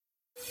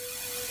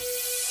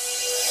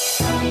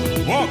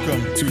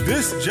Welcome to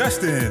This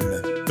Just In,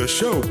 the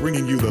show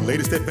bringing you the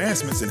latest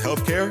advancements in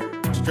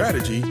healthcare,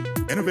 strategy,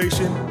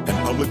 innovation, and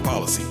public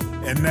policy.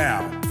 And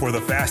now, for the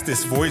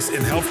fastest voice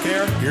in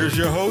healthcare, here's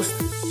your host,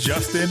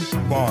 Justin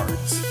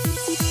Barnes.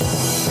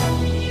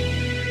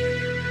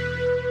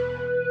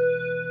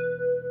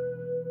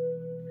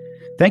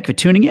 Thank you for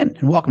tuning in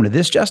and welcome to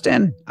This Just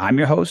In. I'm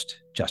your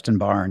host, Justin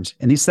Barnes.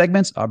 In these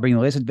segments, I'll bring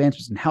the latest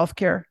advancements in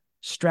healthcare,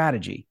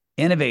 strategy,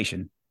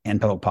 innovation, and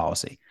public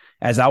policy.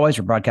 As always,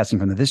 we're broadcasting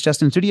from the This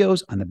Just In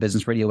studios on the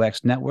Business Radio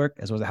X network,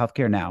 as well as the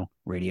Healthcare Now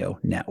radio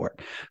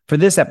network. For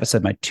this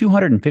episode, my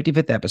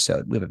 255th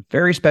episode, we have a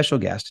very special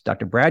guest,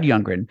 Dr. Brad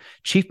Youngren,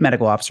 Chief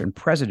Medical Officer and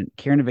President,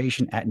 Care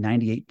Innovation at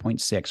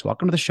 98.6.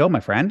 Welcome to the show, my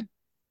friend.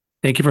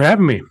 Thank you for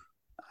having me.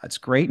 That's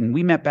great. And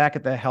we met back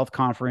at the health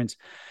conference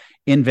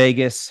in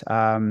Vegas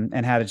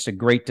and had just a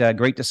great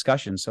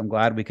discussion. So I'm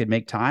glad we could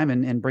make time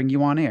and bring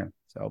you on air.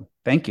 So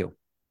thank you.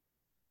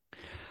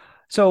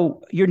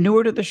 So you're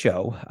newer to the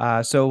show. Tell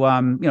us a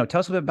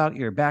little bit about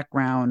your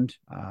background,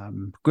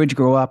 where'd you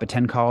grow up,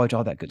 attend college,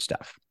 all that good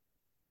stuff.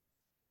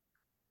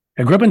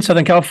 I grew up in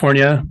Southern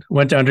California,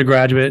 went to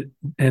undergraduate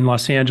in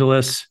Los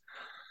Angeles,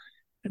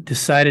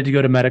 decided to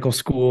go to medical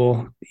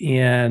school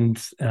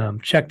and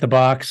checked the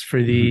box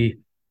for the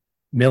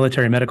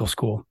military medical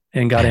school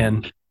and got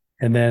in.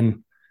 And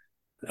then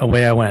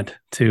away I went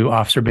to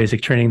officer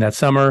basic training that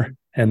summer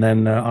and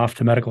then off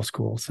to medical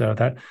school.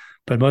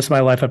 But most of my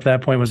life up to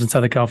that point was in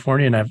Southern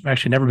California, and I've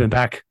actually never been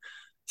back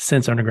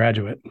since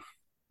undergraduate.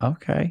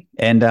 Okay.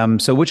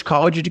 And so which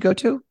college did you go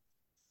to?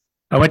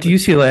 I went to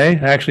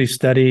UCLA. I actually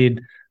studied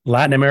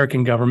Latin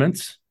American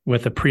governments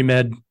with a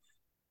pre-med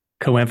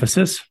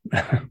co-emphasis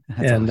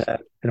and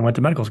went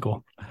to medical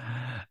school.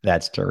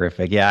 That's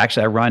terrific. Yeah,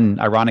 actually, I run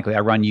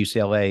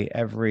UCLA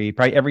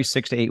every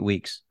 6 to 8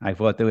 weeks.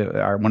 One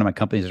of my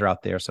companies are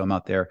out there, so I'm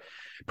out there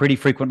pretty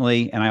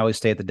frequently, and I always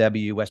stay at the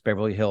W, West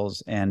Beverly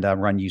Hills, and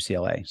run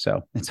UCLA.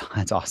 So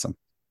that's awesome.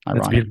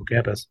 It's a beautiful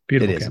campus.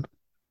 Beautiful campus.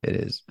 It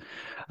is.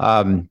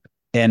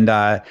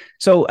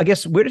 So I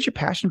guess where did your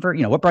passion for,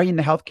 what brought you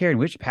into healthcare, and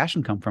where did your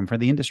passion come from for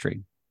the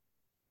industry?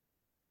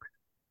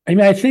 I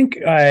mean, I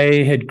think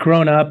I had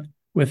grown up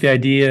with the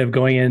idea of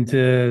going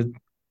into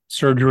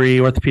surgery.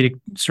 Orthopedic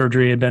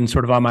surgery had been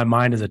sort of on my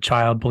mind as a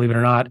child, believe it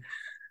or not.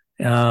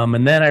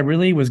 And then I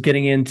really was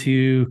getting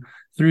into,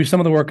 through some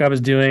of the work I was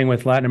doing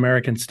with Latin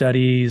American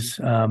studies,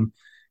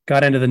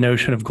 got into the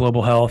notion of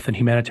global health and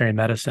humanitarian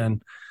medicine.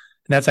 And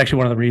that's actually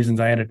one of the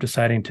reasons I ended up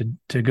deciding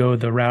to go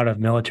the route of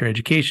military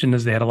education,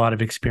 as they had a lot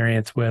of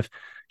experience with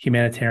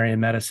humanitarian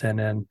medicine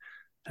and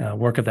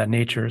work of that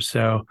nature.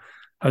 So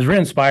I was really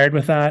inspired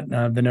with that,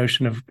 the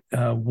notion of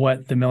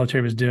what the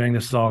military was doing.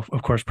 This is all,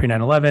 of course, pre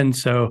 9/11.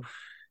 So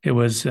it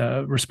was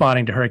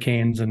responding to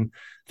hurricanes and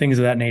things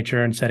of that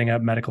nature and setting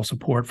up medical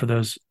support for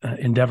those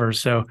endeavors.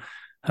 So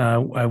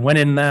I went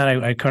in that.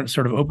 I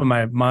sort of opened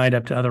my mind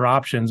up to other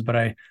options, but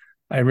I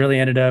really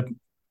ended up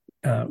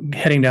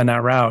heading down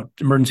that route.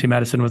 Emergency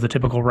medicine was the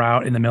typical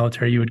route in the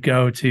military you would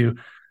go to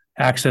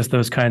access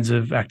those kinds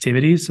of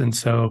activities. And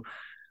so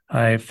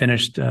I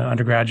finished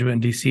undergraduate in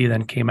DC,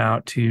 then came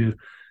out to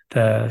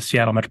the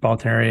Seattle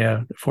metropolitan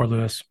area, Fort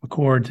Lewis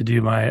McChord, to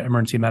do my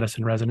emergency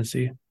medicine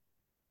residency.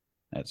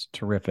 That's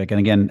terrific. And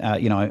again, I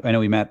know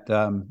we met,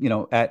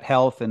 at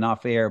Health and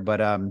off air, but,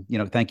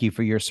 thank you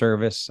for your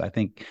service. I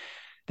think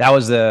that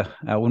was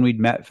when we'd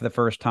met for the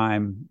first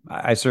time.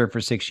 I served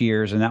for 6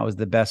 years, and that was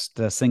the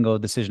best single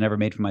decision I ever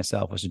made for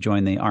myself, was to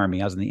join the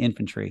Army. I was in the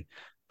infantry,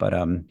 but,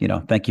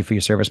 thank you for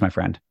your service, my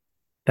friend.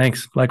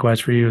 Thanks. Likewise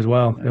for you as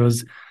well. It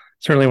was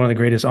certainly one of the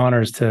greatest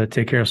honors to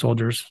take care of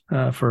soldiers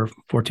for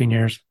 14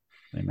 years.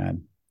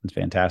 Amen. It's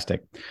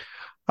fantastic.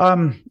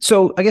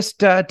 So I guess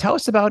tell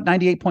us about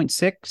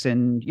 98.6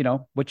 and,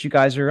 what you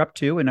guys are up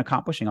to and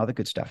accomplishing, all the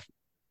good stuff.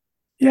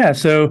 Yeah.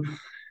 So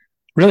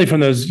really from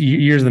those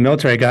years in the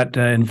military, I got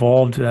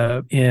involved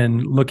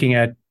in looking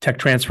at tech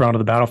transfer onto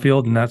the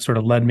battlefield. And that sort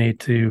of led me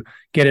to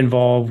get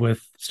involved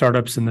with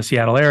startups in the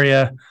Seattle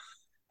area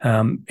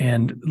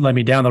and led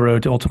me down the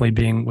road to ultimately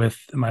being with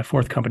my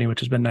fourth company,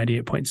 which has been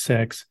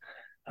 98.6.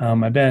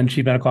 I've been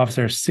Chief Medical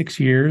Officer 6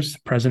 years,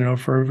 President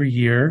for over a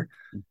year.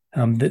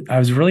 I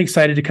was really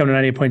excited to come to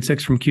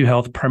 98.6 from Q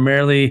Health,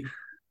 primarily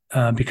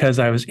because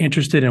I was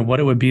interested in what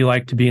it would be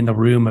like to be in the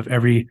room of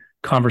every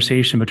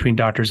conversation between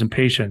doctors and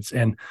patients.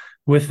 And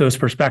with those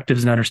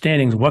perspectives and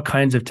understandings, what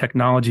kinds of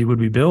technology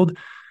would we build,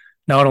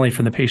 not only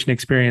from the patient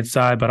experience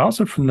side, but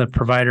also from the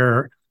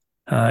provider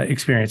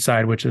experience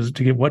side, which is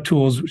to get what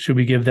tools should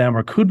we give them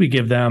or could we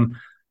give them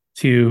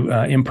to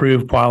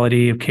improve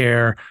quality of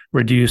care,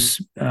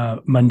 reduce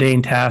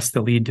mundane tasks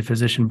that lead to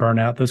physician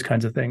burnout, those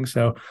kinds of things.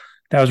 So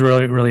that was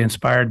really, really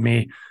inspired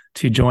me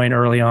to join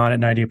early on at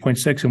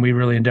 98.6. And we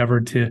really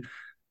endeavored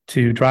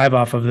to drive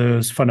off of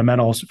those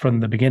fundamentals from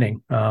the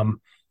beginning.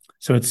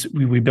 So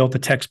we built a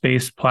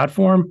text-based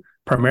platform.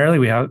 Primarily,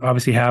 we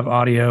obviously have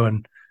audio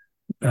and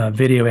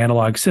video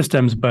analog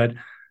systems, but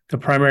the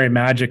primary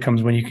magic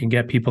comes when you can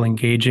get people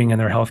engaging in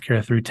their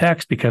healthcare through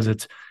text, because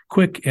it's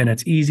quick and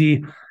it's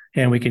easy.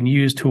 And we can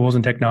use tools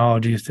and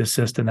technologies to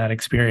assist in that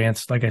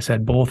experience, like I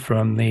said, both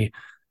from the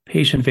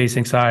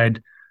patient-facing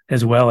side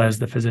as well as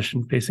the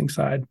physician-facing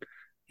side.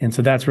 And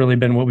so that's really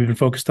been what we've been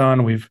focused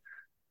on. We've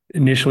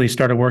initially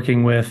started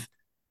working with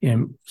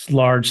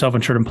large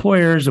self-insured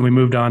employers, and we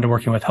moved on to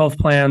working with health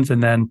plans.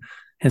 And then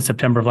in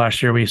September of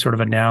last year, we sort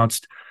of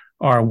announced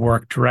our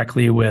work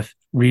directly with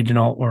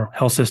regional or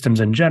health systems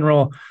in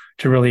general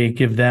to really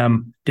give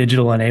them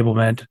digital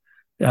enablement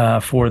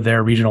for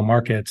their regional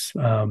markets.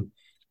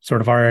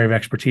 Sort of our area of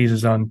expertise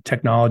is on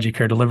technology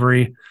care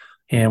delivery,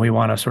 and we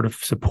want to sort of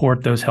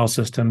support those health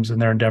systems in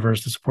their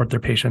endeavors to support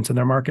their patients in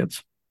their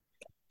markets.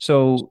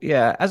 So,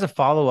 yeah, as a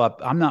follow-up,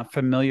 I'm not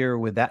familiar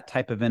with that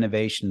type of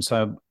innovation.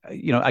 So,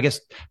 I guess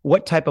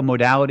what type of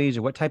modalities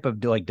or what type of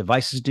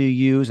devices do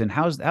you use, and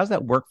how's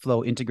that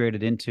workflow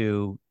integrated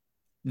into,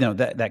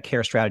 that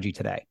care strategy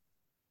today?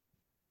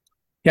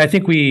 Yeah, I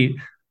think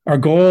our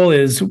goal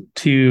is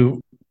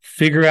to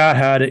figure out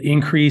how to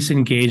increase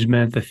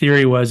engagement. The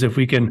theory was if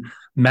we can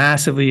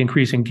massively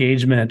increase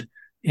engagement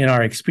in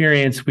our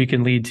experience, we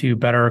can lead to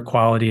better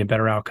quality and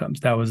better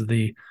outcomes. That was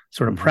the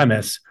sort of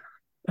premise.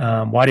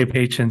 Why do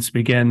patients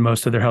begin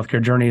most of their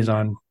healthcare journeys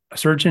on a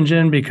search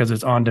engine? Because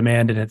it's on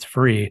demand and it's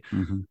free.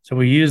 So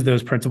we use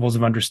those principles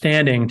of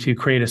understanding to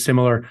create a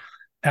similar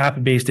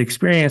app-based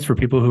experience for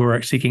people who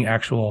are seeking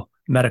actual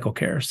medical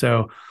care.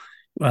 So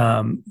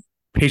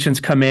patients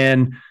come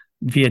in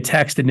via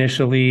text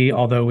initially,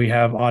 although we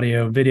have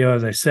audio, video,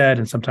 as I said,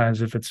 and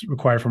sometimes if it's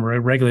required from a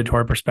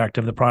regulatory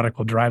perspective, the product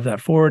will drive that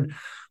forward.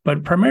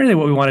 But primarily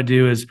what we want to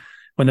do is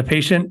when the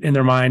patient in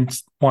their mind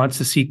wants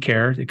to seek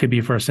care, it could be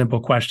for a simple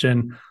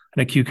question,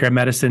 an acute care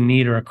medicine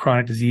need or a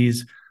chronic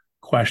disease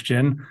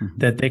question,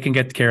 that they can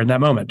get care in that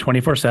moment,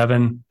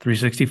 24/7,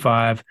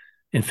 365,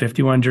 in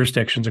 51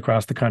 jurisdictions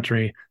across the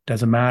country.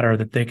 Doesn't matter,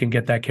 that they can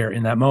get that care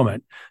in that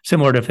moment,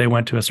 similar to if they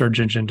went to a search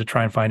engine to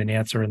try and find an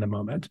answer in the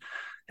moment.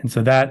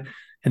 So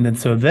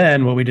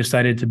then what we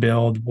decided to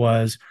build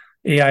was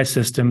AI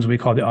systems we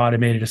call the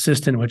automated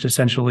assistant, which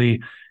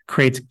essentially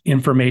creates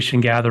information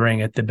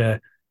gathering at the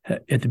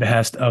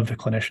behest of the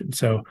clinician.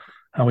 So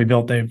we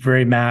built a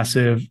very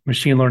massive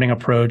machine learning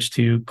approach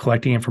to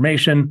collecting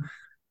information.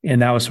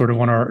 And that was sort of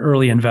one of our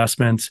early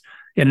investments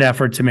in an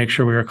effort to make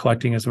sure we were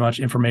collecting as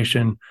much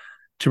information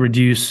to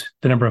reduce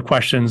the number of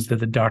questions that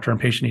the doctor and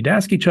patient need to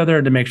ask each other,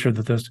 and to make sure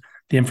that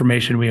the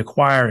information we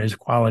acquire is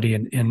quality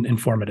and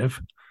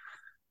informative.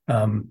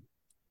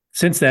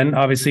 Since then,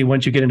 obviously,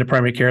 once you get into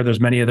primary care, there's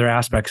many other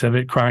aspects of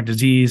it: chronic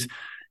disease,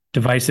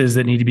 devices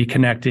that need to be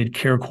connected,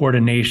 care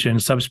coordination,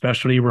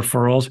 subspecialty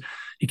referrals.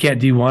 You can't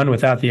do one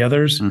without the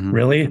others,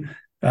 really.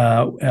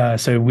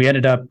 So we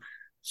ended up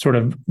sort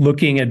of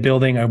looking at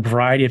building a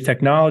variety of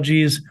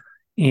technologies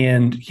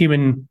and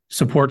human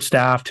support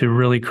staff to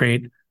really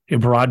create a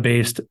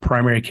broad-based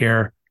primary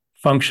care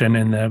function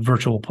in the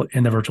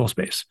virtual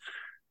space.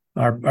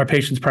 Our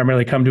patients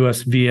primarily come to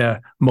us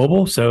via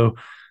mobile, so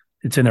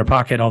it's in their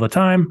pocket all the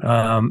time,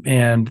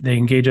 and they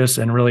engage us.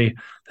 And really,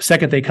 the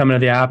second they come into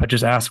the app, it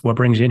just asks, what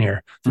brings you in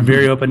here? It's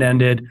very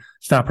open-ended.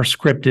 It's not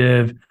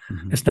prescriptive.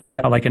 It's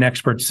not like an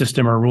expert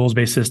system or a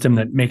rules-based system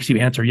that makes you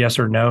answer yes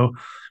or no.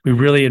 We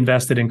really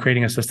invested in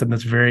creating a system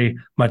that's very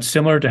much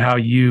similar to how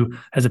you,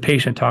 as a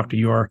patient, talk to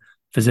your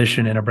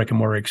physician in a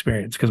brick-and-mortar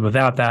experience. Because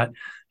without that,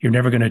 you're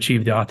never going to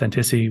achieve the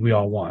authenticity we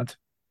all want.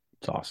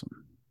 It's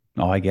awesome.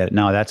 Oh, I get it.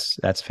 No,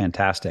 that's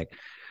fantastic.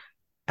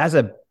 As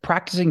a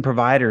practicing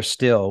provider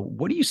still,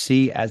 what do you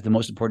see as the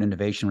most important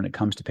innovation when it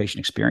comes to patient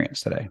experience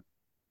today?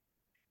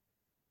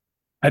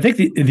 I think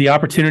the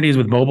opportunities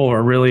with mobile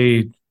are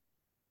really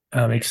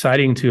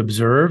exciting to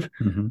observe,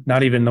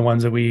 not even the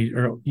ones that we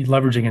are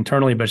leveraging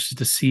internally, but just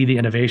to see the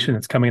innovation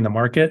that's coming in the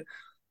market.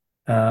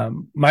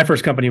 My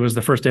first company was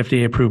the first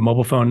FDA-approved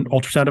mobile phone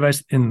ultrasound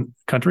device in the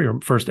country, or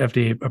first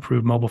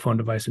FDA-approved mobile phone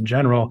device in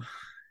general.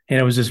 And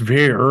it was just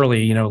very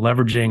early,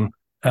 leveraging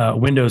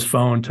Windows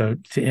Phone to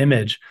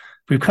image.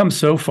 We've come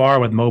so far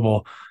with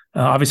mobile.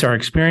 Obviously, our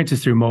experience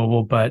is through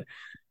mobile, but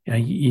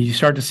you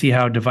start to see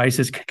how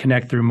devices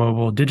connect through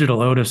mobile, digital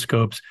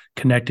otoscopes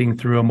connecting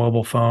through a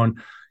mobile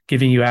phone,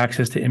 giving you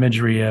access to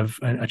imagery of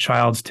a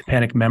child's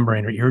tympanic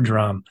membrane or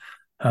eardrum.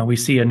 We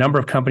see a number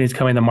of companies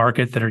coming to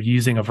market that are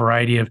using a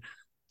variety of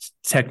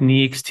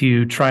techniques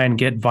to try and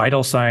get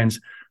vital signs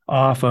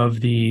off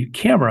of the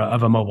camera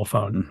of a mobile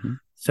phone.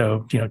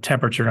 So,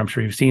 temperature, I'm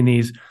sure you've seen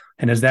these.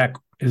 And as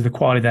the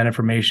quality of that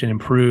information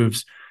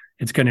improves,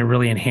 it's going to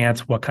really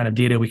enhance what kind of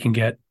data we can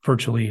get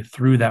virtually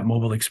through that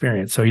mobile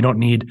experience. So you don't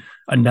need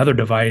another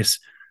device.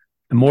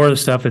 The more of the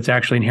stuff that's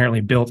actually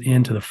inherently built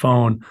into the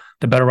phone,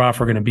 the better off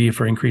we're going to be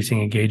for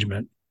increasing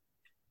engagement.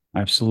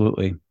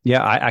 Absolutely.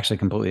 Yeah, I actually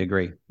completely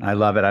agree. I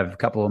love it. I have a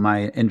couple of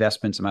my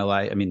investments in my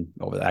life. I mean,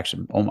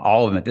 actually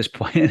all of them at this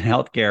point in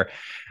healthcare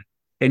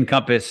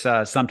encompass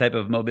some type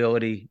of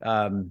mobility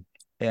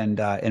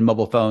and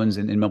mobile phones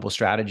and mobile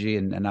strategy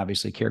and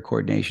obviously care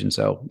coordination.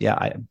 So yeah,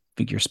 I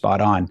think you're spot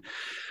on.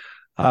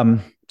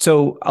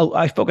 So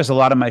I focus a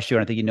lot of my show,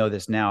 and I think you know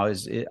this now,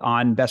 is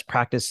on best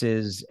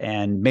practices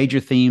and major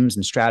themes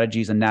and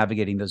strategies and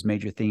navigating those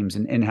major themes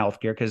in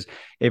healthcare. Because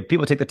if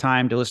people take the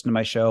time to listen to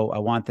my show, I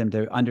want them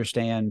to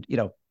understand,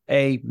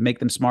 A, make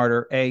them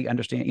smarter,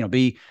 understand,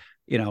 B,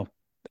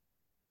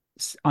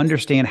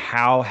 understand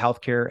how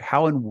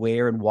and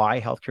where and why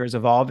healthcare is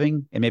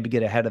evolving, and maybe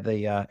get ahead of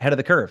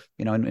the curve.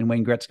 And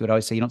Wayne Gretzky would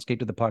always say, you don't skate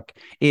to the puck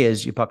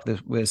is, you puck the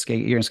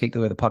skate, you're going to skate to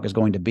where the puck is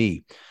going to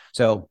be.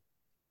 So,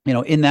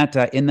 in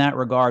that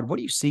regard, what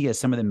do you see as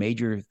some of the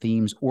major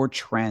themes or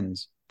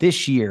trends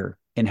this year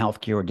in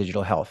healthcare or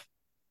digital health?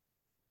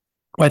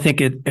 Well, I think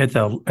at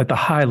the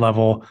high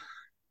level,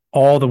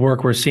 all the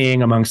work we're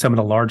seeing among some of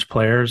the large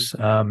players,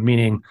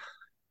 meaning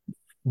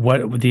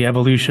what the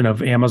evolution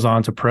of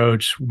Amazon's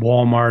approach,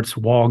 Walmart's,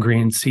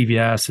 Walgreens,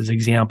 CVS as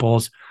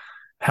examples.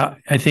 How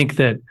I think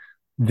that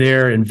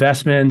their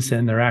investments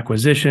and their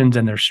acquisitions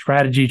and their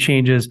strategy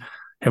changes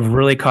have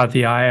really caught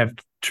the eye of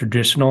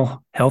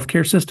traditional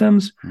healthcare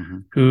systems,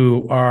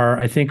 who are,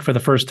 I think, for the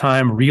first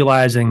time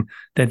realizing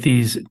that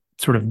these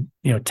sort of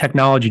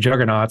technology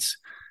juggernauts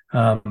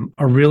are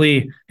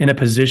really in a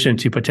position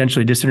to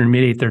potentially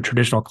disintermediate their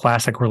traditional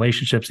classic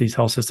relationships these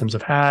health systems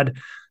have had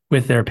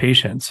with their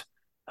patients.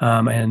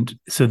 And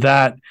so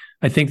that,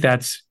 I think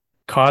that's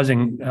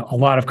causing a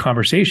lot of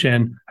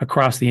conversation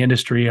across the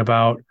industry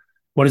about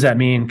what does that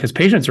mean? Because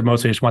patients are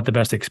mostly just want the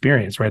best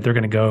experience, right? They're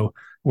going to go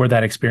where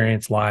that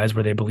experience lies,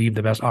 where they believe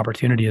the best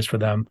opportunity is for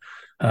them.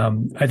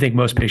 I think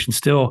most patients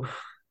still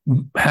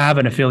have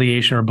an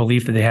affiliation or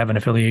belief that they have an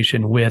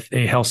affiliation with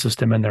a health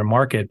system in their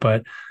market,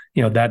 but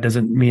that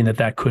doesn't mean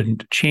that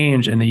couldn't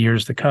change in the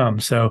years to come.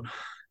 So I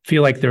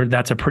feel like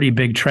that's a pretty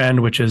big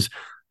trend, which is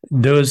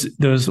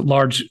those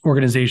large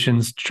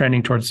organizations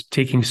trending towards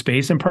taking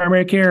space in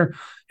primary care,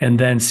 and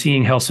then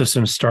seeing health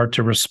systems start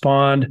to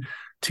respond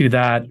to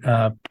that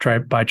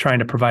by trying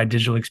to provide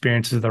digital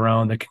experiences of their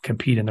own that can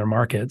compete in their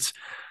markets.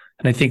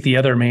 And I think the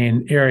other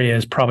main area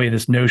is probably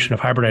this notion of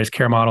hybridized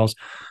care models,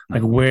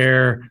 like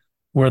where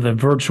the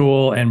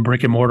virtual and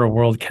brick and mortar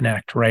world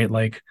connect, right?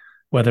 Like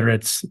whether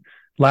it's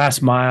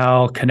last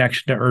mile,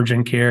 connection to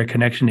urgent care,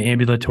 connection to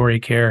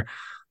ambulatory care,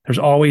 there's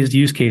always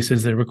use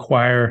cases that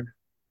require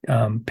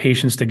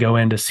patients to go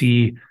in to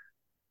see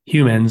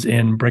humans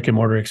in brick and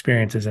mortar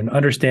experiences, and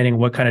understanding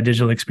what kind of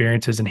digital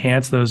experiences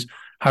enhance those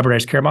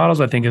hybridized care models,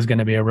 I think, is going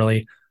to be a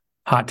really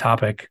hot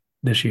topic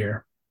this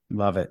year.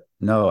 Love it.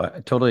 No,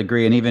 I totally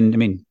agree. And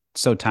even,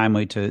 so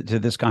timely to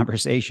this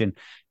conversation,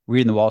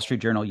 reading the Wall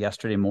Street Journal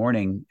yesterday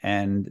morning,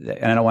 and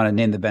I don't want to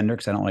name the vendor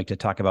because I don't like to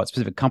talk about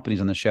specific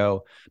companies on the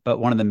show, but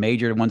one of the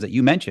major ones that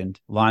you mentioned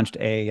launched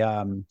a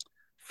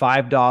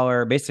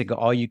 $5, basically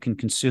all you can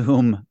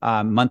consume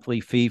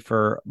monthly fee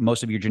for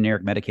most of your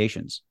generic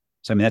medications.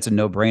 So, that's a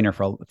no-brainer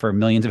for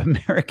millions of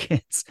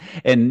Americans,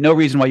 and no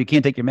reason why you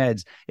can't take your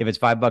meds if it's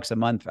 $5 a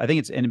month. I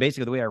think and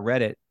basically the way I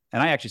read it,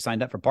 and I actually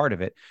signed up for part of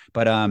it,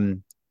 but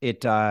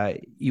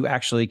you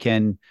actually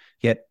can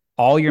get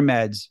all your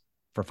meds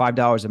for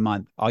 $5 a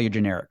month, all your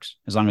generics,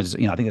 as long as, I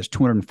think there's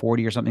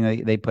 240 or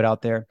something they put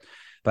out there,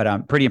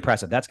 but pretty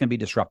impressive. That's going to be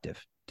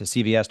disruptive to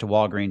CVS, to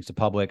Walgreens, to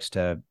Publix,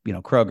 to,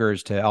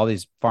 Kroger's, to all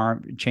these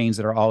farm chains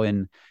that are all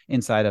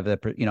inside of the,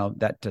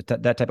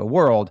 that type of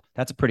world.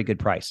 That's a pretty good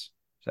price.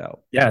 So,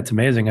 yeah, it's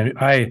amazing.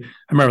 I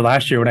remember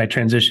last year when I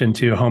transitioned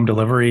to home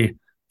delivery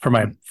for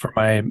my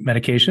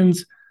medications,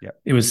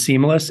 It was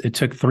seamless. It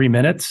took 3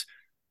 minutes,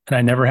 and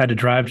I never had to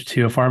drive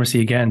to a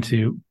pharmacy again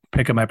to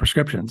pick up my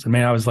prescriptions.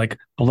 I was like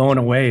blown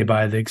away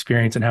by the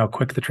experience and how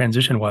quick the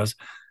transition was,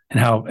 and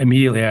how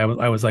immediately I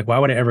was like, why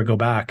would I ever go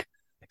back?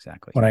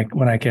 Exactly.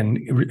 When I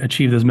can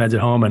achieve those meds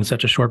at home in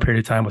such a short period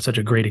of time with such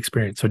a great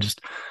experience. So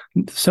just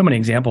so many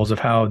examples of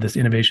how this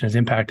innovation is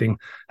impacting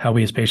how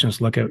we as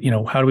patients look at,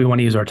 how do we want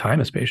to use our time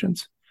as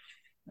patients?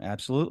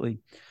 Absolutely.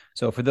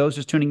 So for those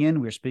just tuning in,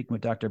 we're speaking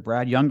with Dr.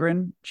 Brad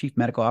Youngren, Chief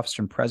Medical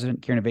Officer and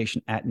President, Care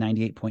Innovation at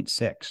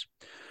 98.6.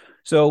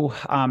 So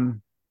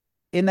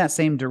in that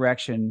same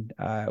direction,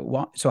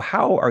 so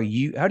how do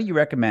you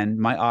recommend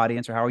my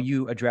audience, or how are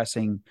you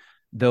addressing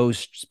those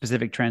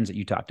specific trends that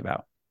you talked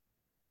about?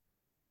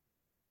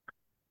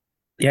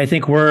 Yeah, I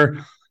think we're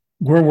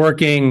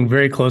working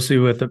very closely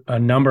with a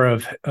number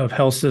of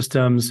health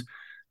systems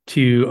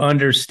to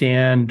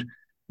understand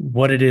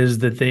what it is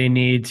that they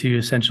need to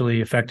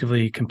essentially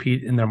effectively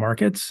compete in their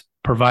markets,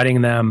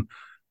 providing them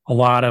a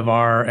lot of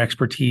our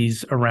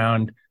expertise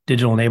around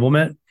digital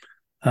enablement.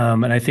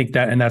 And I think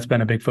that's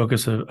been a big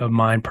focus of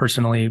mine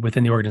personally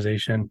within the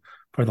organization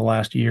for the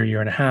last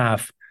year and a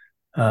half.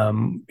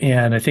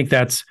 And I think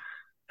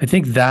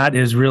that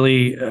is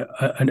really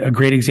a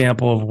great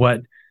example of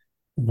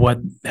what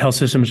health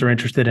systems are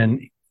interested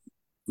in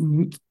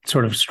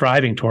sort of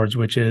striving towards,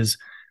 which is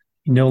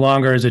no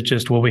longer is it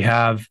just, we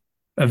have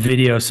a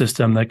video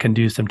system that can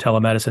do some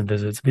telemedicine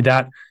visits.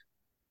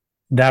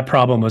 That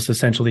problem was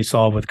essentially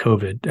solved with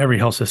COVID. Every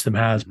health system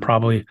has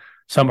probably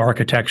some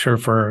architecture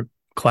for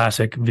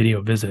classic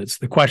video visits.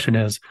 The question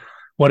is,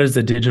 what is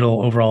the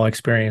digital overall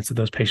experience that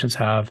those patients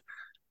have,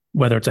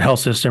 whether it's a health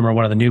system or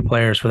one of the new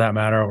players for that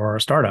matter, or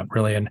a startup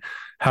really, and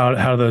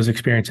how those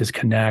experiences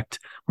connect.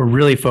 We're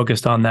really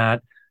focused on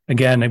that.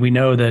 Again, we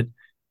know that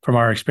from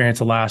our experience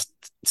the last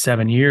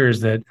 7 years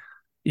that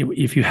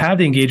if you have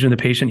the engagement of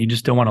the patient, you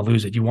just don't want to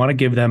lose it. You want to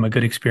give them a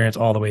good experience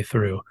all the way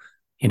through,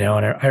 and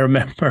I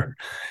remember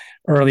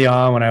early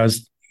on when I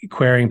was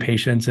querying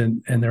patients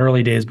in the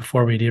early days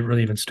before we did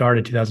really even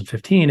started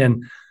 2015.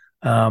 And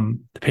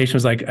the patient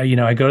was like,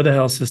 I go to the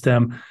health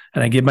system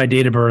and I give my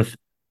date of birth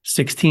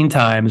 16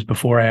 times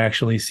before I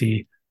actually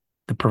see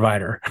the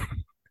provider.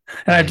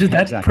 And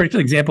that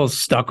particular example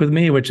stuck with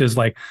me, which is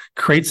like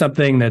create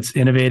something that's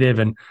innovative.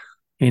 And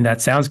I mean,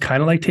 that sounds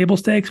kind of like table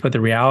stakes, but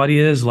the reality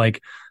is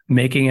like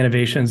making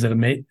innovations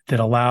that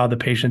allow the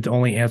patient to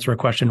only answer a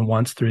question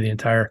once through the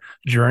entire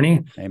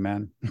journey.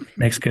 Amen.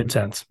 Makes good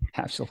sense.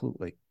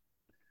 Absolutely.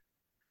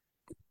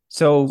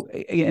 So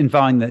in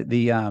following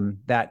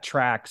that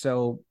track,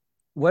 so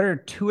what are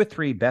 2 or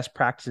 3 best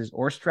practices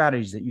or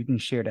strategies that you can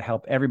share to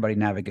help everybody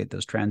navigate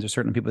those trends? There's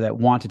certain people that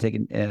want to take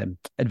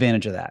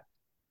advantage of that.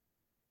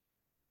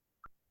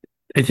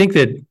 I think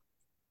that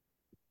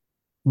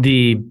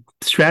the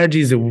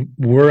strategies that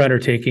we're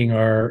undertaking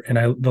are,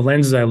 the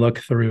lenses I look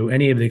through,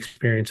 any of the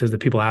experiences that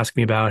people ask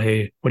me about,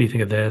 hey, what do you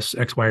think of this,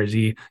 X, Y, or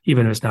Z,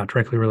 even if it's not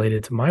directly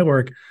related to my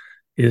work,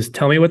 is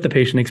tell me what the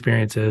patient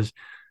experience is,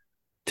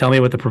 tell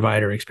me what the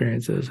provider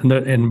experience is.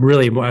 And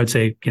really, I would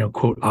say,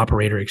 quote,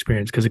 operator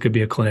experience, because it could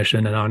be a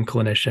clinician, a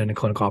non-clinician, a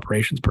clinical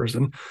operations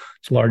person.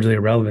 It's largely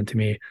irrelevant to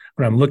me.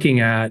 What I'm looking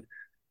at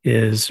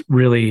is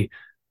really,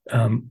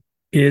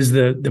 is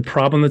the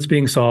problem that's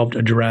being solved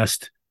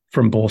addressed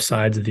from both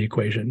sides of the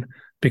equation?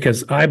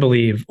 Because I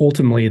believe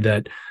ultimately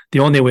that the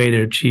only way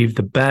to achieve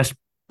the best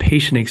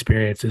patient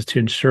experience is to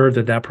ensure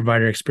that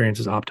provider experience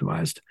is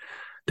optimized.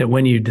 That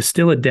when you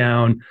distill it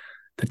down,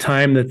 the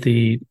time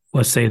that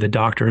let's say the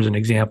doctor, as an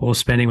example, is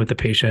spending with the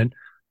patient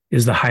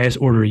is the highest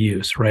order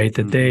use, right?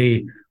 That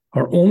they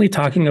are only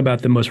talking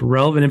about the most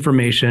relevant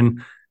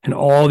information and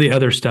all the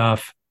other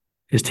stuff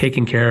is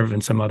taken care of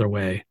in some other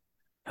way.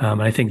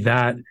 I think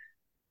that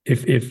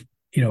if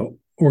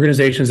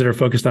organizations that are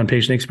focused on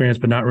patient experience,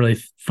 but not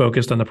really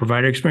focused on the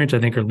provider experience, I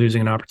think are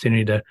losing an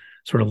opportunity to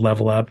sort of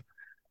level up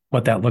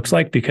what that looks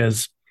like,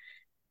 because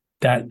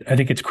I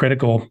think it's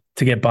critical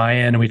to get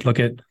buy-in. And we look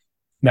at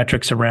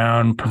metrics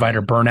around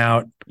provider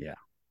burnout. Yeah.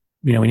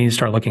 We need to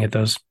start looking at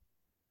those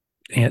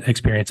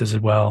experiences as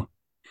well.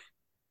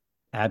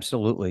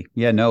 Absolutely.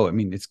 Yeah, no, I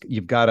mean,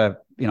 you've got to,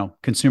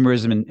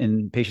 consumerism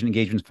and patient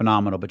engagement is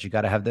phenomenal, but you've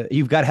got to have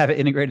it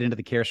integrated into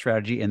the care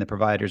strategy and the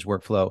provider's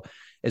workflow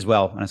as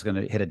well. And it's going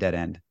to hit a dead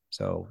end.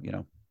 So,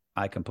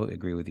 I completely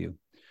agree with you.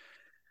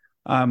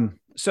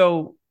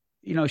 So,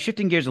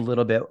 shifting gears a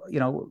little bit,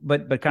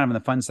 but kind of on the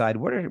fun side,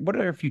 what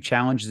are a few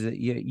challenges that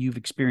you've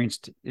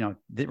experienced,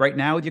 right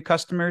now with your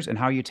customers, and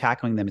how are you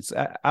tackling them?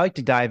 I like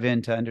to dive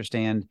in to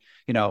understand,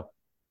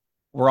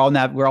 we're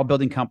all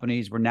building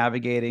companies, we're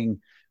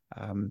navigating,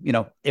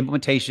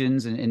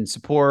 implementations and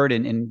support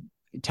and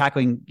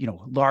tackling,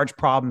 large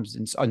problems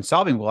and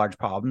solving large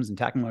problems and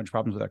tackling large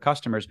problems with our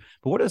customers.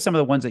 But what are some of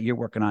the ones that you're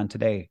working on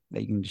today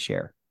that you can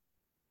share?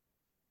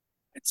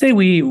 I'd say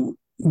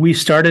we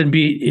started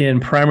in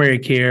primary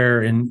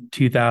care in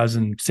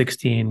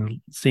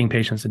 2016, seeing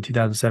patients in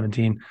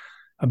 2017.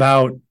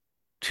 About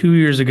 2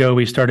 years ago,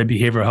 we started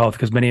behavioral health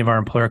because many of our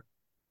employer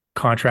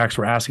contracts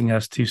were asking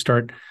us to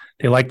start.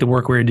 They liked the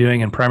work we were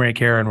doing in primary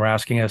care and were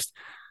asking us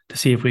to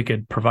see if we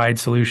could provide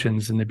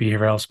solutions in the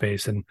behavioral health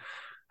space. And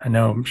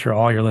I'm sure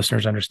all your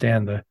listeners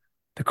understand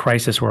the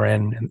crisis we're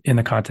in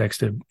the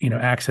context of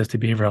access to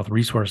behavioral health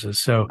resources.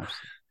 So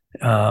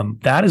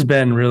that has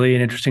been really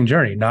an interesting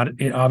journey.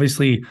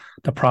 Obviously,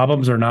 the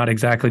problems are not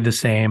exactly the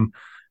same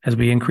as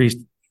we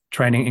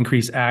trying to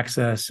increase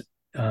access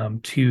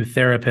to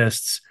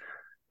therapists.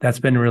 That's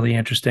been really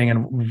interesting.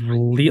 And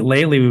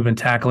lately, we've been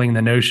tackling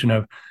the notion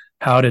of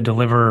how to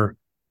deliver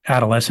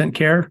adolescent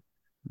care,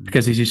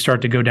 because as you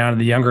start to go down to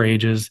the younger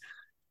ages,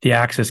 the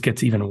access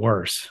gets even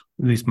worse,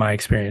 at least my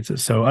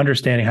experiences. So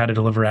understanding how to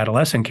deliver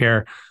adolescent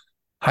care,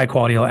 high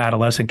quality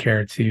adolescent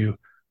care to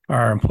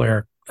our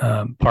employer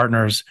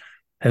partners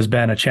has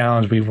been a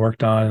challenge we've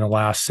worked on in the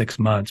last 6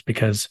 months,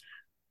 because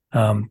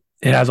it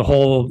has a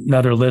whole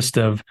nother list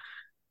of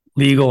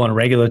legal and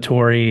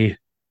regulatory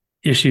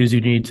issues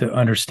you need to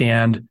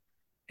understand.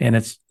 And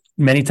it's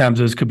many times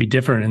those could be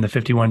different in the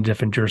 51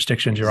 different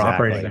jurisdictions you're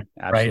operating in,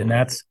 right? And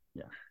that's,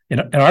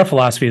 and our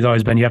philosophy has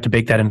always been, you have to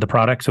bake that into the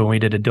product. So when we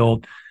did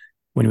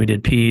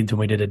peds, when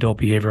we did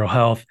adult behavioral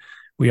health,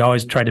 we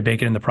always tried to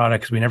bake it in the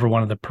product because we never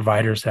wanted the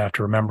providers to have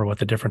to remember what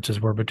the differences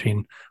were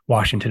between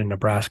Washington and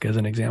Nebraska, as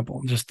an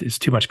example. It's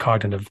too much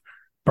cognitive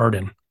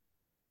burden.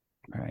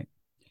 Right.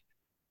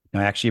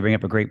 No, actually, you bring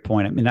up a great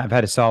point. I mean, I've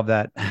had to solve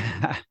that.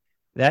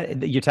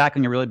 That you're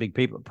tackling a really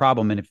big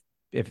problem, and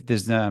if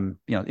there's in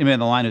the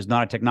line who's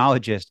not a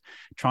technologist,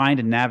 trying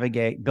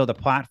to build a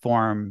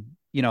platform,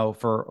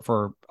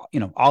 for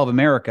all of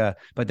America,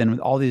 but then with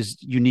all these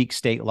unique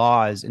state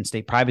laws and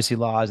state privacy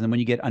laws, and then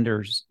when you get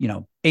under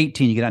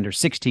 18, you get under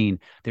 16,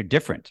 they're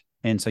different.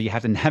 And so you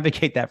have to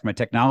navigate that from a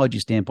technology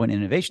standpoint,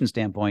 innovation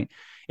standpoint.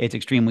 It's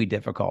extremely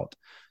difficult.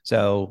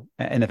 So,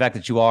 and the fact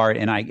that you are,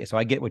 so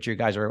I get what you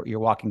guys you're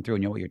walking through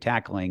and what you're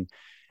tackling.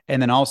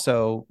 And then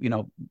also,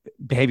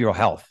 behavioral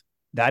health.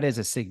 That is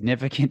a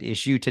significant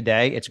issue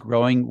today. It's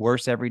growing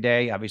worse every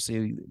day.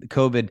 Obviously,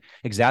 COVID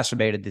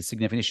exacerbated the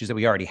significant issues that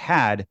we already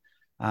had.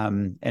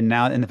 And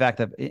now, and the fact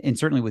that, and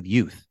certainly with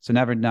youth, so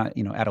never not,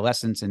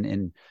 adolescents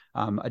and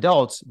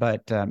adults,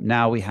 but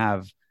now we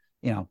have,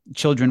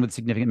 children with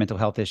significant mental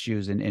health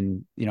issues.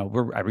 And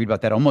I read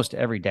about that almost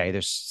every day.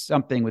 There's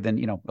something within,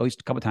 at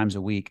least a couple of times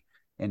a week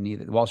in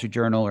either the Wall Street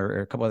Journal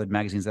or a couple other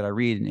magazines that I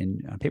read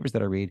and papers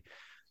that I read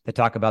that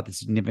talk about the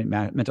significant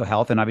mental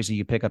health. And obviously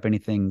you pick up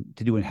anything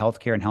to do in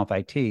healthcare and health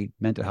IT,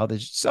 mental health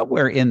is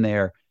somewhere in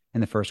there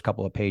in the first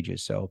couple of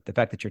pages. So the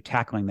fact that you're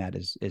tackling that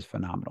is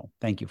phenomenal.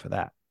 Thank you for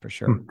that, for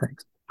sure.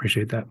 Thanks.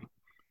 Appreciate that.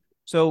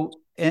 So,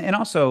 and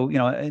also,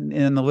 and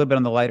a little bit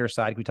on the lighter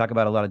side, we talk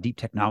about a lot of deep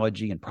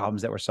technology and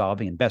problems that we're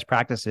solving and best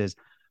practices,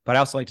 but I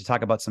also like to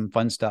talk about some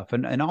fun stuff.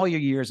 And all your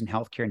years in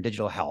healthcare and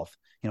digital health,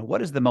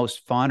 what is the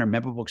most fun or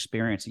memorable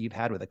experience that you've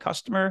had with a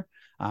customer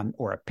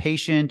or a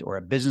patient or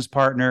a business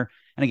partner?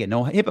 And again,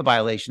 no HIPAA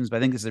violations, but I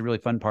think this is a really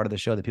fun part of the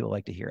show that people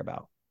like to hear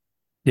about.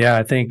 Yeah,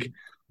 I think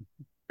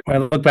when I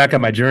look back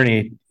at my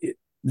journey,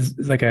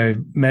 like I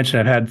mentioned,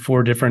 I've had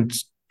 4 different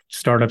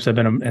startups I've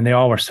been, and they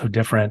all were so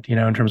different,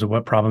 in terms of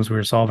what problems we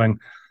were solving.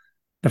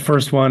 The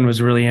first one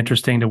was really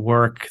interesting to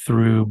work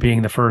through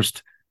being the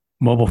first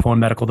mobile phone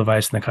medical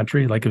device in the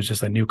country. Like it was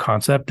just a new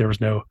concept. There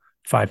was no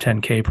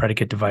 510K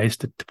predicate device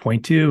to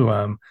point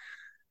to.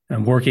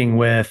 And working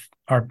with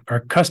our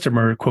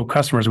customer, quote,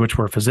 customers, which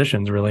were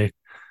physicians, really,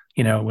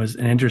 was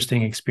an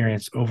interesting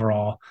experience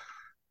overall.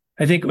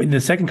 I think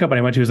the second company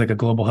I went to was like a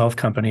global health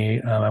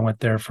company. I went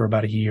there for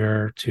about a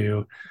year or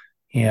two,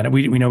 and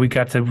we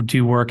got to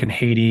do work in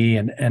Haiti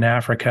and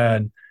Africa,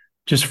 and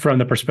just from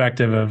the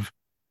perspective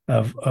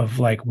of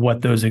like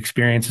what those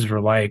experiences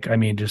were like. I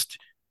mean, just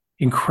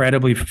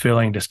incredibly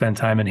fulfilling to spend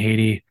time in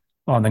Haiti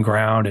on the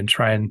ground and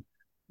try and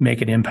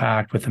make an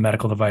impact with the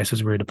medical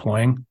devices we were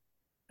deploying.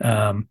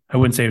 I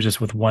wouldn't say it was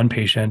just with one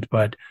patient,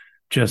 but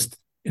just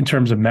in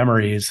terms of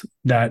memories,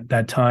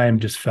 that time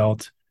just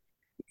felt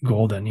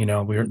golden.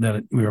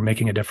 We were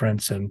making a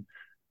difference in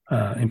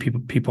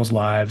people's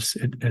lives,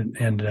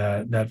 and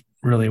that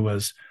really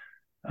was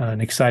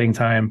an exciting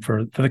time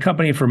for the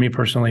company, for me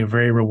personally,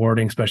 very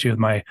rewarding, especially with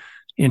my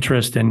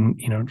interest in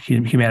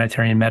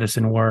humanitarian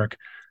medicine work.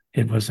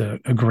 It was a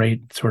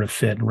great sort of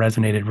fit and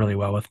resonated really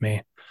well with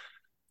me.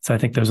 So I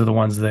think those are the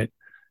ones that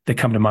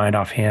come to mind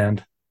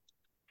offhand.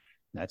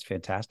 That's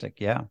fantastic.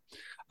 Yeah.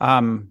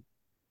 And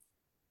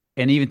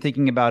even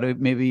thinking about it,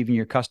 maybe even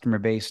your customer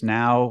base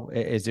now,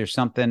 is there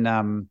something,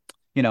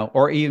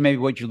 or even maybe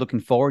what you're looking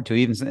forward to,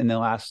 even in the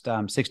last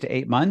 6 to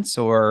 8 months,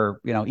 or,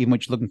 even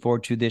what you're looking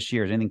forward to this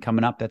year? Is anything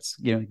coming up that's,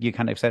 you're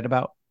kind of excited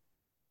about?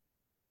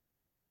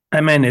 I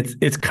mean,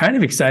 it's kind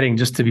of exciting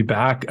just to be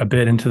back a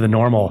bit into the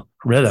normal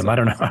rhythm. I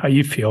don't know how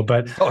you feel,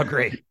 but I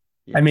agree.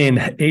 Yeah. I mean,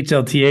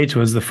 HLTH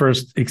was the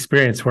first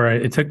experience where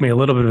it took me a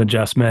little bit of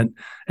adjustment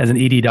as an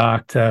ED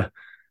doc to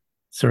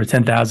sort of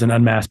 10,000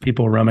 unmasked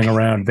people roaming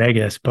around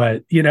Vegas.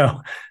 But,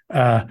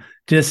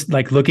 just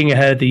like looking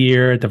ahead at the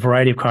year at the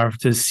variety of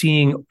conferences,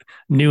 seeing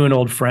new and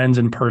old friends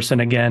in person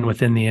again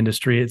within the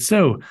industry, it's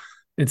so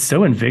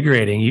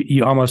invigorating.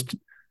 You almost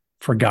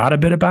forgot a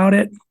bit about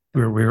it.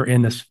 We were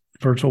in this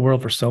virtual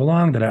world for so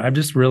long that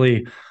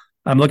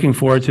I'm looking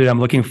forward to it. I'm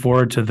looking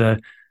forward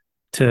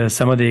to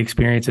some of the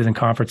experiences and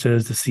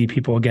conferences, to see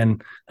people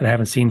again that I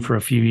haven't seen for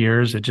a few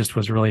years. It just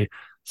was really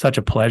such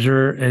a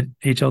pleasure at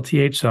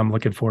HLTH. So I'm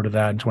looking forward to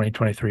that in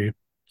 2023.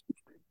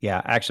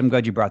 Yeah, actually, I'm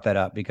glad you brought that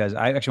up, because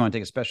I actually want to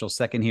take a special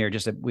second here,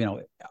 just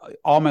to,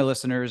 all my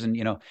listeners,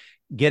 and,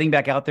 getting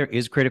back out there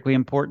is critically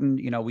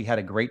important. We had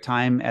a great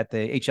time at the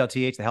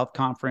HLTH, the health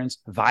conference.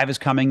 Vive is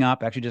coming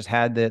up. I actually just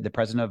had the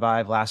president of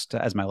Vive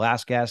as my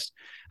last guest.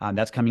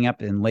 That's coming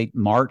up in late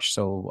March.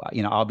 So,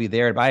 I'll be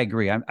there. But I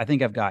agree. I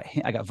think I got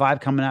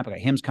Vive coming up. I got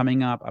HIMSS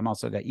coming up. I'm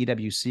also got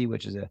EWC,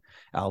 which is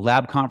a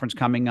lab conference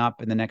coming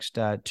up in the next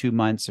 2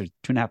 months or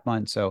 2.5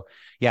 months. So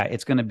yeah,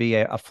 it's going to be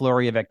a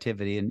flurry of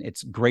activity, and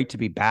it's great to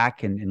be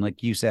back. And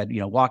like you said,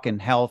 walking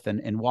health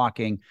and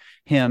walking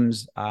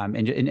HIMSS,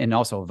 and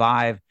also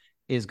Vive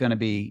is going to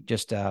be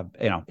just,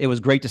 it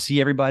was great to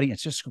see everybody.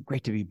 It's just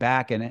great to be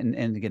back. And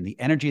again, the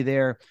energy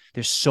there's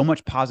so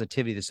much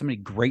positivity. There's so many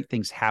great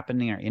things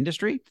happening in our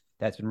industry.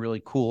 That's been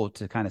really cool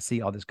to kind of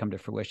see all this come to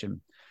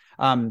fruition.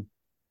 I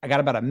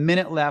got about a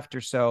minute left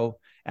or so,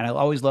 and I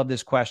always love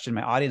this question.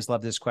 My audience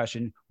loves this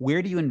question.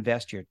 Where do you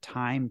invest your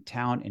time,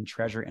 talent, and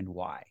treasure, and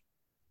why?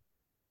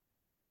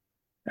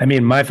 I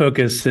mean, my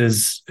focus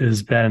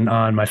has been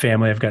on my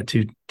family. I've got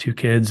two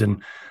kids,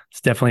 and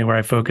it's definitely where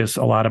I focus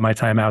a lot of my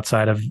time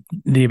outside of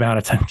the amount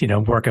of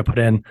time, work I put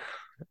in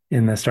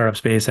the startup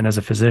space and as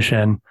a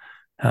physician.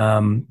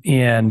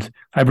 And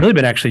I've really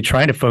been actually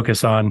trying to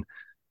focus on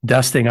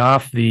dusting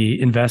off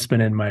the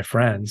investment in my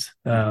friends.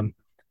 I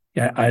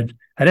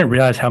didn't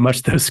realize how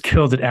much those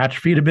skills had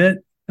atrophied a bit,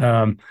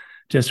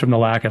 just from the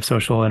lack of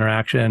social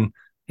interaction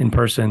in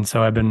person.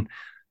 So I've been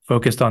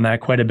focused on that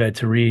quite a bit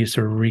to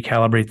sort of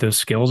recalibrate those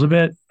skills a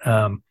bit.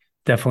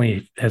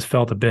 Definitely has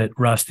felt a bit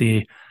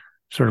rusty,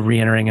 sort of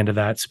re-entering into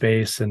that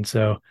space. And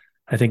so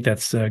I think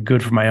that's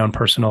good for my own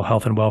personal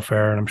health and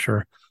welfare. And I'm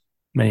sure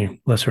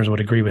many listeners would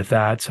agree with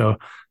that. So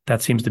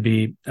that seems to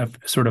be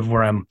sort of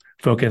where I'm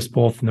focused,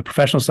 both in the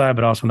professional side,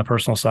 but also on the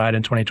personal side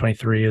in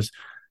 2023, is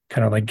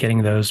kind of like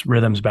getting those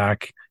rhythms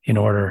back in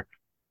order.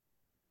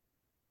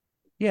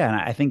 Yeah. And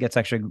I think that's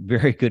actually a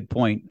very good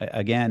point.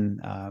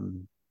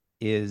 Again,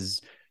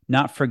 is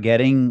not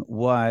forgetting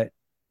what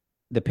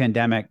the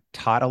pandemic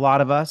taught a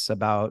lot of us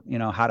about,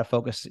 how to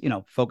focus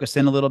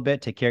in a little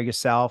bit, take care of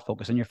yourself,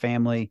 focus on your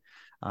family.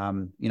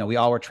 We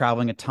all were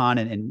traveling a ton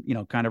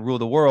and kind of rule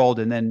the world.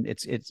 And then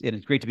it's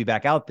great to be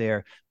back out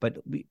there, but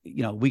we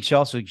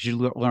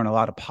should learn a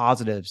lot of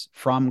positives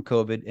from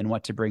COVID and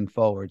what to bring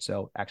forward.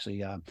 So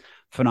actually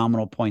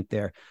phenomenal point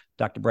there,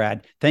 Dr.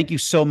 Brad. Thank you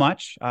so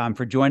much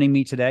for joining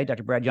me today.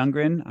 Dr. Brad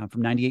Youngren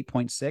from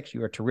 98.6.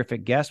 You're a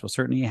terrific guest. We'll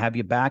certainly have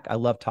you back. I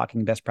love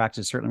talking best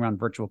practices, certainly around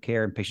virtual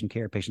care, patient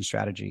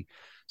strategy.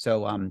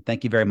 So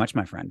thank you very much,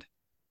 my friend.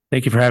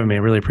 Thank you for having me. I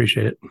really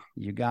appreciate it.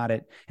 You got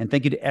it. And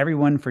thank you to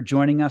everyone for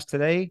joining us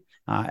today.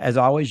 As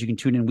always, you can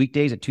tune in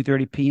weekdays at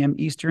 2:30 p.m.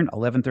 Eastern,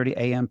 11:30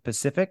 a.m.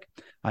 Pacific.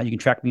 You can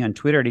track me on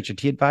Twitter at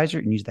HRT Advisor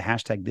and use the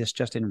hashtag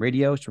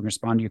ThisJustinRadio to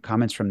respond to your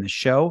comments from the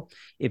show.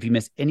 If you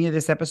missed any of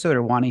this episode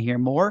or want to hear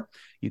more,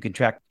 you can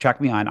track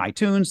me on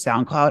iTunes,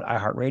 SoundCloud,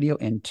 iHeartRadio,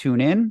 and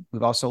TuneIn.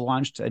 We've also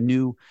launched a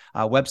new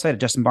website at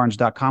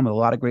justinbarnes.com with a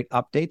lot of great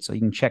updates, so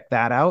you can check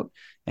that out.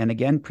 And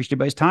again, appreciate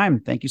everybody's time.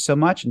 Thank you so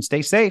much and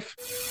stay safe.